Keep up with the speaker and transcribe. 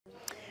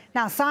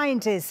Now,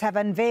 scientists have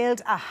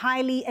unveiled a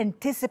highly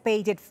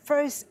anticipated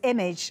first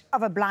image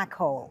of a black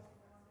hole.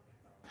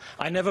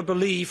 I never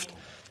believed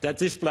that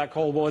this black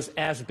hole was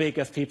as big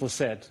as people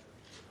said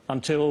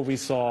until we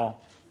saw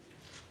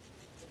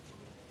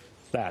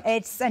that.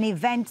 It's an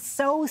event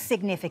so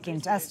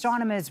significant,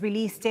 astronomers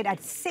released it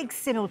at 6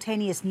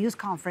 simultaneous news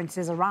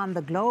conferences around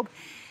the globe.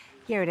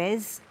 Here it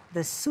is,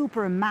 the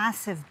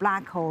supermassive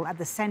black hole at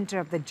the center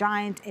of the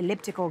giant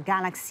elliptical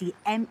galaxy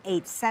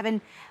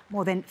M87,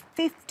 more than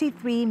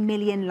 53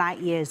 million light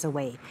years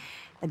away.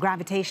 The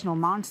gravitational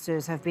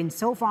monsters have been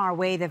so far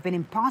away they've been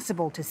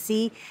impossible to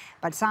see,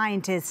 but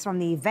scientists from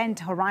the Event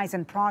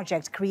Horizon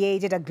project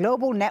created a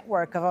global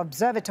network of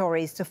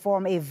observatories to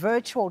form a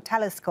virtual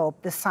telescope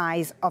the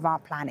size of our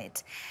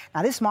planet.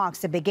 Now, this marks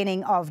the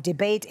beginning of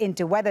debate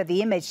into whether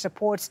the image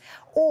supports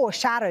or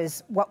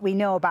shatters what we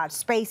know about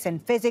space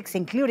and physics,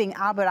 including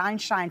Albert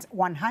Einstein's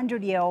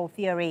 100-year-old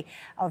theory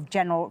of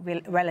general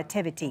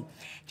relativity.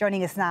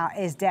 Joining us now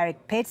is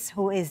Derrick Pitts,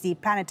 who is the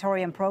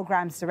Planetarium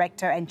Programs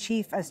Director and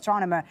Chief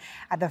Astronomer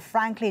at the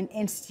Franklin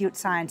Institute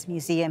Science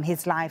Museum.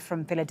 He's live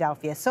from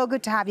Philadelphia. So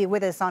good to have you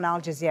with us on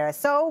Al Jazeera.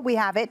 So we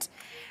have it,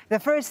 the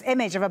first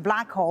image of a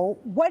black hole.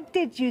 What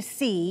did you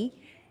see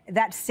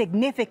that's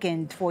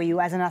significant for you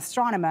as an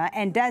astronomer,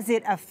 and does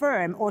it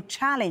affirm or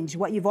challenge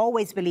what you've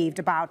always believed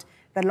about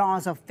the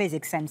laws of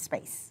physics and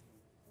space?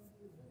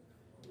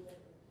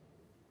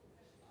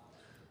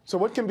 So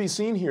what can be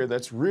seen here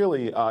that's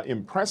really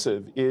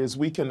impressive is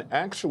we can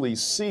actually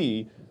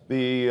see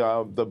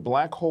the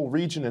black hole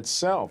region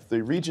itself,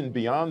 the region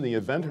beyond the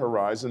event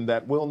horizon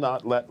that will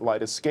not let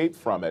light escape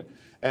from it.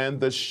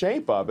 And the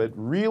shape of it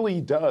really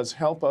does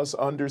help us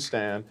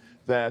understand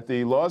that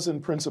the laws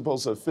and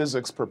principles of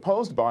physics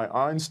proposed by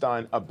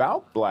Einstein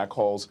about black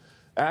holes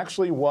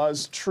actually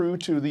was true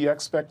to the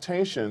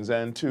expectations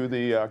and to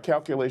the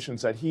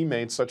calculations that he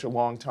made such a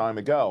long time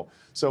ago.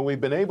 So we've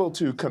been able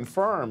to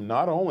confirm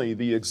not only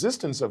the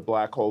existence of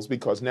black holes,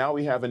 because now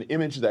we have an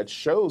image that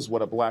shows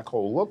what a black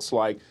hole looks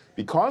like,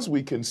 because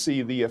we can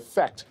see the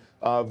effect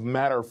of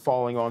matter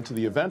falling onto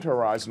the event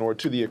horizon or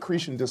to the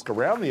accretion disk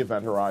around the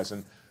event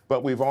horizon,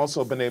 but we've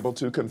also been able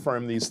to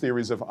confirm these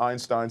theories of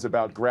Einstein's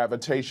about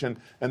gravitation,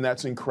 and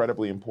that's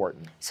incredibly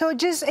important. So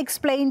just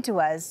explain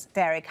to us,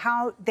 Derrick,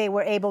 how they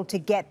were able to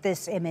get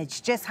this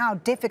image. Just how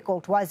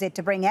difficult was it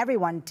to bring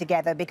everyone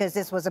together, because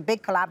this was a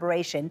big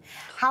collaboration?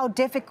 How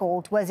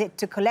difficult was it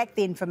to collect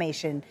the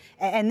information,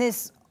 and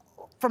this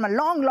from a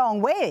long,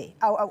 long way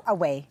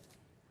away?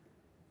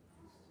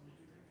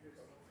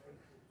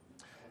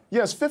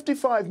 Yes,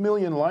 55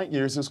 million light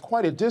years is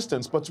quite a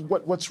distance, but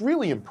what's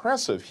really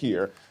impressive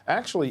here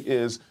actually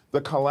is the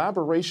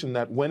collaboration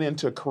that went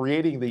into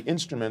creating the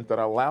instrument that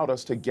allowed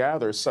us to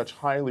gather such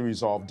highly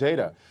resolved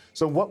data.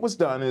 So what was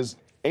done is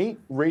 8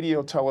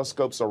 radio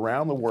telescopes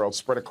around the world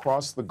spread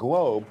across the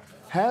globe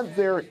had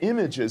their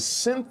images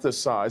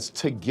synthesized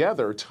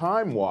together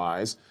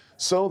time-wise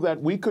so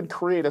that we could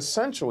create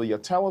essentially a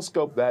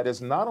telescope that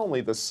is not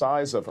only the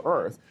size of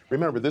Earth.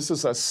 Remember, this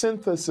is a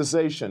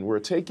synthesization. We're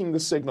taking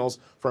the signals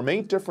from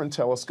 8 different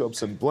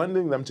telescopes and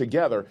blending them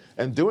together,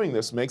 and doing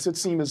this makes it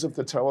seem as if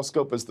the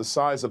telescope is the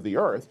size of the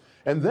Earth.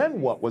 And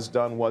then what was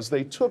done was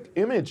they took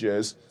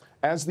images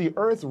as the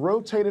Earth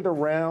rotated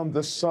around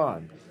the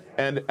sun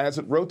and as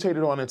it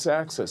rotated on its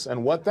axis.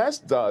 And what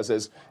that does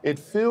is it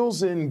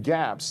fills in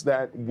gaps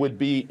that would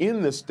be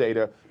in this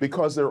data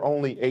because there are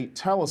only 8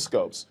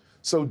 telescopes.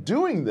 So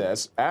doing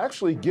this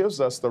actually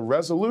gives us the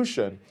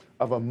resolution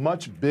of a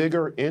much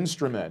bigger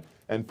instrument.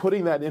 And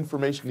putting that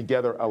information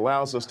together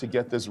allows us to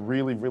get this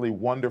really, really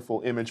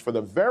wonderful image for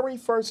the very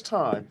first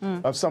time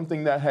of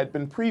something that had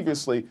been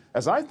previously,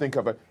 as I think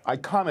of it,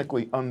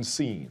 iconically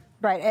unseen.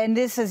 Right, and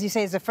this, as you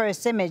say, is the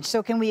first image.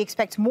 So can we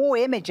expect more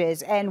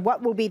images, and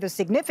what will be the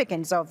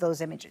significance of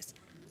those images?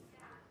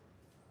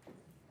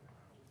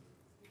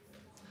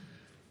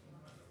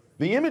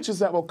 The images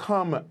that will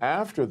come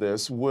after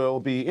this will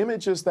be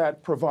images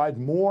that provide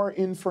more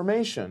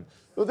information.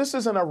 So this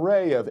is an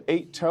array of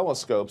 8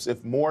 telescopes.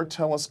 If more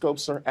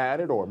telescopes are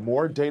added or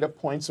more data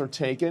points are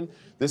taken,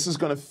 this is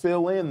going to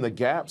fill in the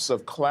gaps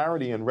of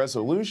clarity and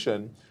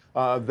resolution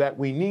that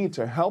we need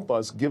to help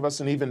us give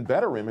us an even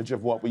better image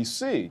of what we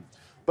see.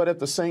 But at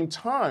the same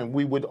time,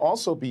 we would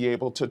also be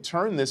able to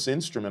turn this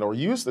instrument or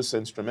use this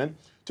instrument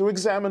to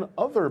examine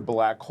other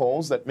black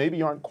holes that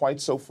maybe aren't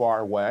quite so far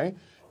away.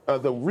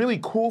 The really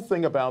cool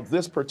thing about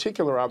this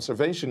particular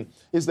observation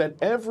is that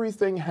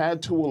everything had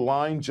to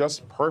align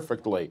just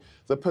perfectly.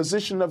 The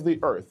position of the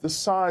Earth, the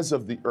size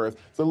of the Earth,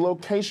 the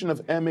location of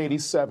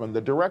M87,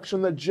 the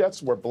direction the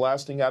jets were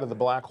blasting out of the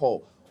black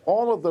hole.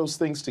 All of those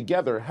things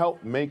together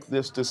help make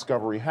this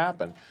discovery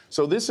happen.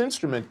 So this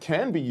instrument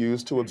can be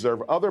used to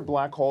observe other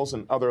black holes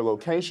in other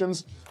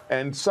locations,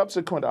 and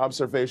subsequent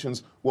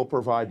observations will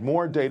provide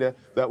more data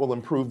that will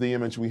improve the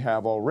image we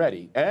have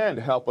already and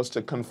help us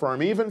to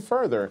confirm even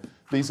further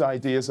these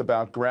ideas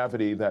about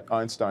gravity that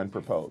Einstein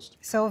proposed.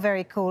 So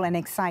very cool and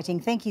exciting.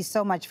 Thank you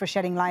so much for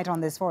shedding light on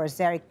this for us.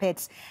 Derrick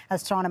Pitts,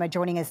 astronomer,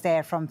 joining us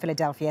there from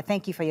Philadelphia.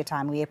 Thank you for your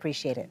time. We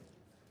appreciate it.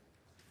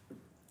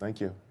 Thank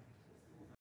you.